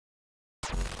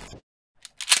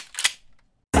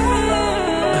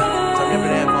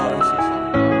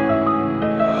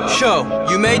Cho,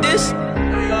 you made this?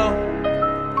 There you go.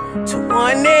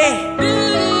 2-1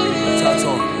 Talk to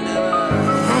him.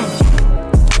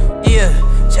 Yeah,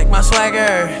 check my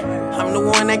swagger. I'm the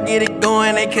one that get it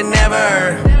going, they can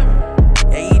never.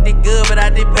 Yeah, he did good, but I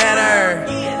did better.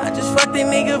 I just fucked a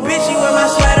nigga, bitch, he wear my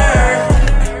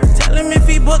sweater. Tell him if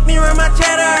he booked me, run my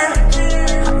cheddar.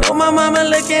 I know my mama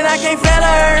looking, I can't fail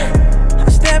her. I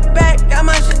step back, got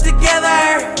my shit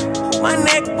together. My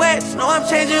neck wet, know I'm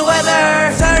changing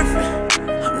weather. Surfing,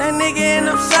 I'm that nigga and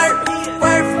I'm surfing.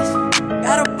 Worthless,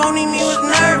 got up on him, he was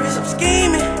nervous. I'm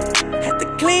scheming, had to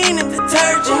clean him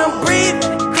detergent. I'm breathing,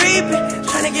 creeping,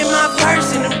 trying to get my purse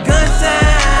in them gun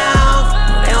sounds.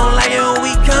 They don't like it when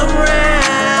we come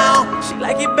round. She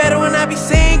like it better when I be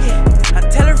singing. I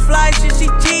tell her fly shit, she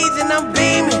cheese and I'm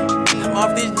beaming. I'm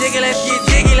off this jiggy, let's get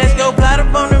jiggy, let's go plot up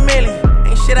on the milli.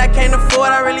 Ain't shit I can't afford,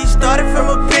 I really started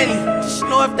from a penny. Just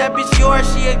know if that bitch yours,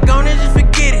 she a goner, just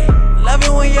forget it. Love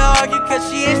it when you argue, cause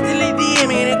she instantly DM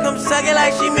me. And come suck it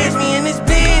like she miss me in this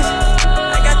Benz.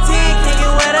 I got 10, can't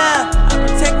get wet up. I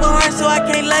protect my heart so I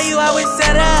can't love you, I was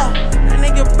set up. That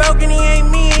nigga broken, he ain't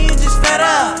me and you just fed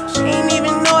up. She ain't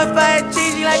even know if I had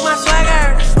cheesy like my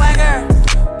swagger. Swagger,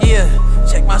 yeah,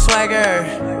 check my swagger.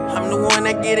 I'm the one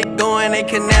that get it going, they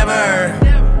can never.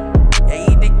 Yeah,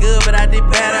 he did good, but I did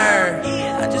better.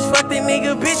 I just fucked a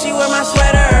nigga, bitch, he wear my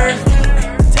sweater.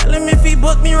 Tell him if he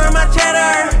booked me, run my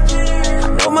cheddar.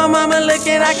 I know my mama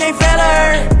looking, I can't fail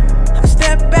her. I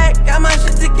step back, got my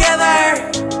shit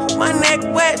together. My neck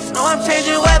wet, know I'm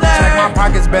changing weather. Check my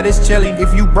pockets, bet it's chilly.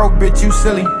 If you broke, bitch, you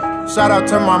silly. Shout out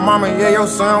to my mama, yeah, your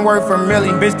son worth for Millie.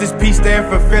 Bitch, this P stand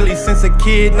for Philly. Since a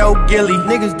kid, no gilly.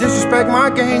 Niggas disrespect my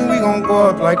gang, we gon' go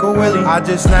up like a willy. I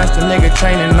just snatched a nigga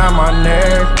chain and not my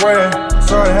neck. Where?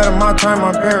 So ahead of my time,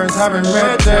 my parents haven't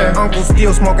read that. Uncle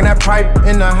still smoking that pipe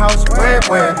in the house, wet.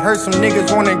 Heard some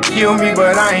niggas wanna kill me,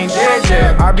 but I ain't dead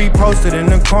yet. I be posted in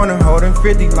the corner, holding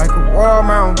 50 like a wall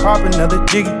mount. Pop another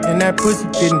jiggy, and that pussy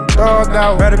getting thugged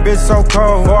out. Better bitch so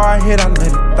cold, before I hit, I let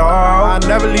it thaw. I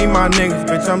never leave my niggas,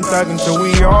 bitch, I'm thugging till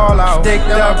we all out. Sticked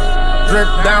up, drip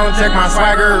down, check my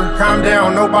swagger. Calm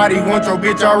down, nobody wants your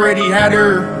bitch, already had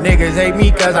her. Niggas hate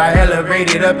me cause I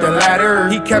elevated up the ladder.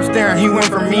 He kept staring, he went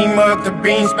from me mug to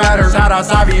bean spatter. Shout out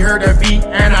Saviii, heard the beat,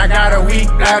 and I got a weak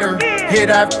bladder. Hit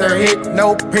after hit,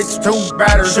 no pitch, too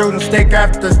batter. Shooting stick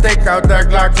after stick out that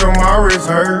Glock till my wrist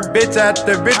hurt. Bitch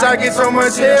after bitch, I get so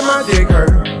much head, my dick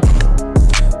hurt.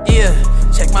 Yeah,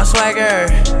 check my swagger.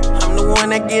 I'm the one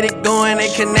that get it going, they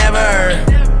can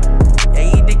never.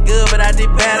 Yeah, he did good, but I did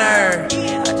better.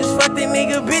 I just fucked a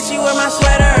nigga, bitch, he wear my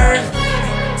sweater.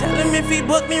 Tell him if he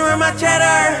booked me, run my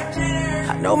cheddar.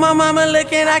 I know my mama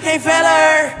looking, I can't fail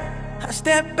her. I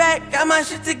step back, got my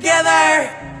shit together.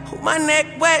 My neck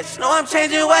wet, know I'm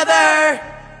changing weather.